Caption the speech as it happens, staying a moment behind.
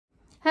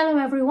Hello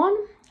everyone,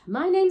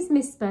 my name's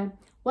Misbah.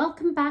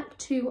 Welcome back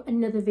to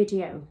another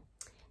video.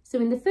 So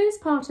in the first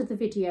part of the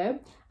video,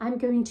 I'm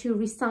going to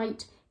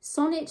recite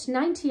Sonnet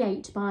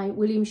 98 by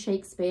William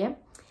Shakespeare,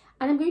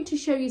 and I'm going to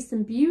show you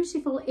some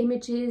beautiful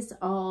images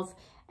of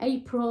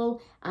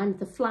April and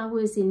the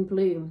flowers in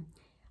bloom.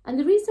 And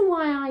the reason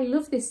why I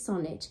love this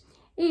sonnet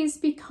is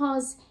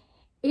because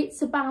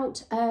it's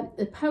about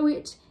the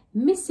poet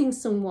missing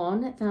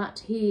someone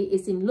that he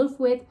is in love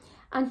with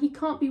and he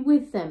can't be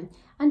with them.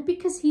 And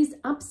because he's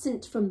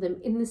absent from them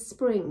in the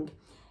spring,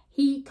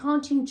 he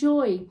can't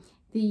enjoy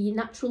the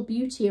natural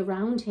beauty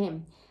around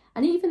him.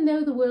 And even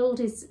though the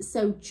world is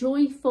so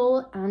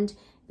joyful and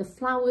the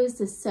flowers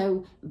are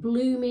so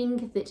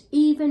blooming that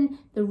even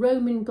the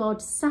Roman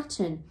god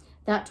Saturn,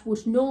 that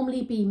would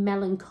normally be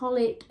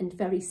melancholic and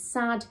very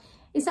sad,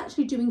 is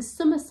actually doing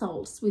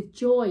somersaults with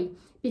joy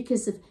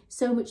because of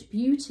so much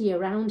beauty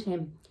around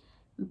him.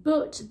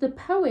 But the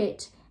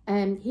poet,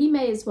 he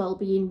may as well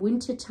be in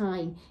winter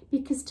time,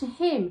 because to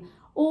him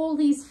all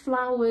these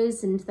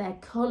flowers and their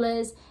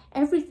colours,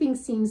 everything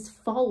seems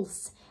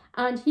false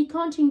and he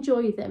can't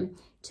enjoy them.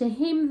 To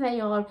him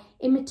they are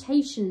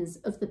imitations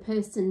of the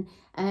person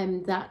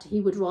that he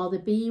would rather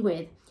be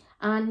with.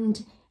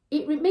 And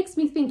it makes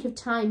me think of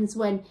times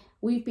when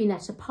we've been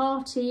at a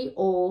party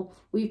or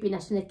we've been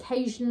at an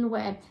occasion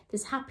where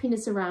there's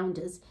happiness around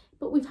us,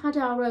 but we've had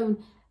our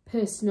own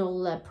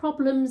personal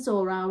problems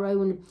or our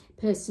own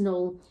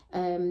personal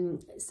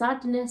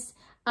sadness,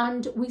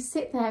 and we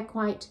sit there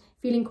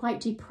feeling quite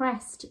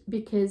depressed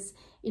because,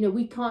 you know,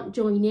 we can't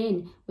join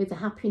in with the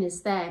happiness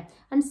there.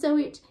 And so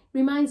it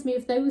reminds me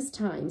of those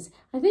times.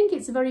 I think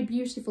it's a very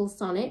beautiful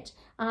sonnet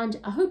and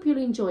I hope you'll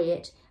enjoy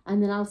it,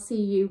 and then I'll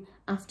see you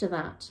after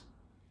that.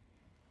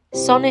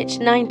 Sonnet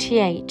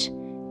 98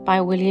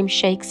 by William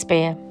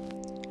Shakespeare.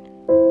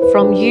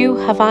 From you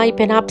have I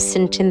been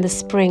absent in the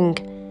spring,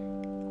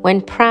 when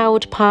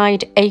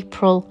proud-pied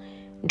April,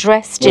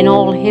 dressed in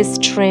all his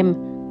trim,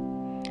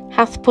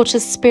 hath put a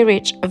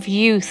spirit of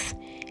youth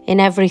in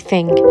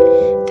everything,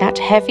 that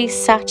heavy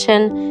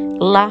Saturn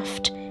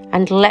laughed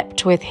and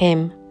leapt with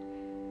him.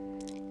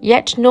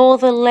 Yet nor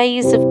the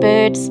lays of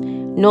birds,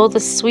 nor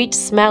the sweet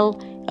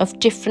smell of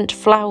different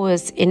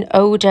flowers in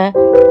odour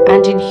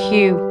and in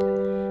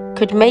hue,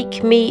 could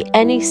make me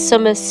any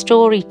summer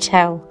story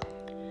tell,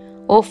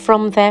 or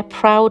from their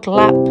proud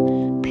lap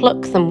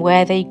pluck them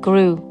where they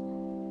grew.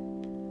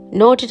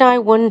 Nor did I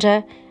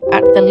wonder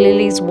at the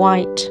lily's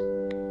white,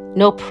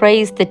 nor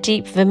praise the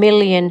deep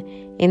vermilion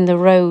in the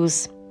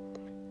rose.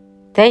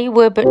 They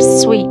were but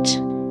sweet,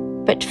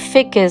 but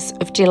figures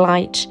of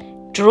delight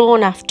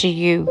drawn after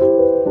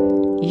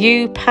you,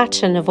 you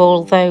pattern of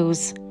all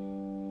those.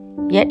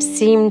 Yet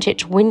seemed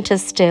it winter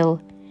still,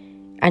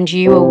 and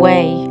you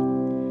away,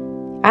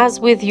 as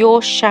with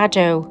your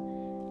shadow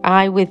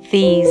I with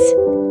these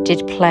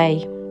did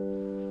play.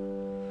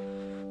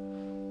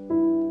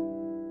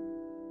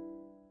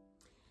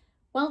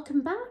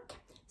 Welcome back.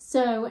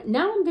 So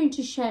now I'm going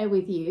to share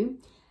with you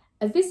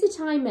a visit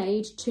I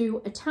made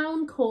to a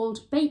town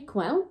called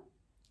Bakewell.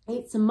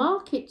 It's a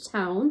market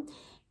town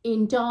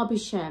in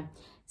Derbyshire.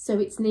 So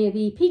it's near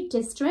the Peak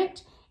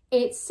District.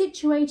 It's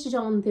situated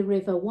on the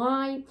River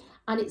Wye,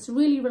 and it's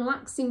really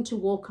relaxing to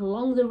walk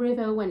along the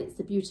river when it's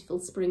a beautiful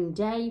spring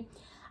day.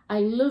 I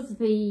love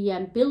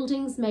the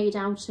buildings made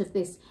out of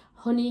this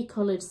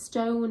honey-coloured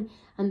stone,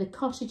 and the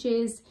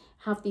cottages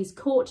have these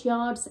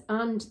courtyards,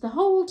 and the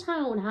whole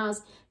town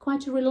has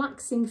quite a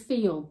relaxing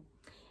feel.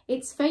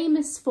 It's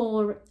famous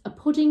for a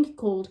pudding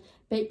called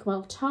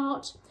Bakewell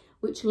tart,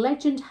 which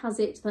legend has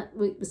it that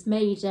it was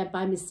made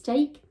by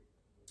mistake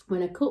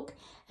when a cook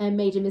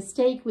made a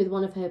mistake with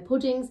one of her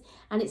puddings,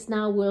 and it's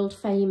now world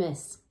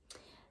famous.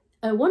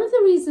 One of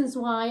the reasons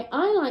why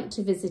I like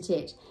to visit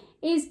it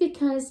is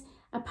because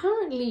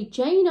apparently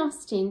Jane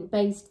Austen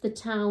based the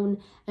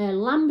town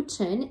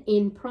Lambton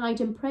in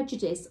Pride and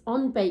Prejudice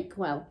on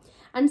Bakewell.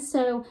 And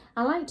so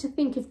I like to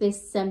think of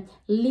this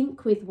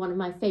link with one of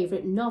my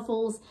favourite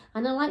novels,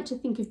 and I like to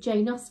think of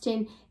Jane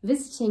Austen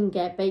visiting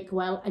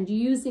Bakewell and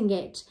using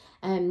it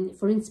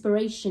for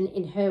inspiration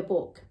in her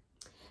book.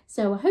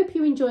 So I hope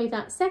you enjoy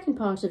that second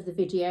part of the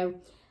video.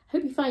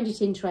 Hope you find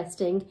it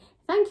interesting.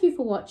 Thank you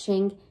for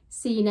watching.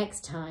 See you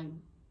next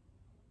time.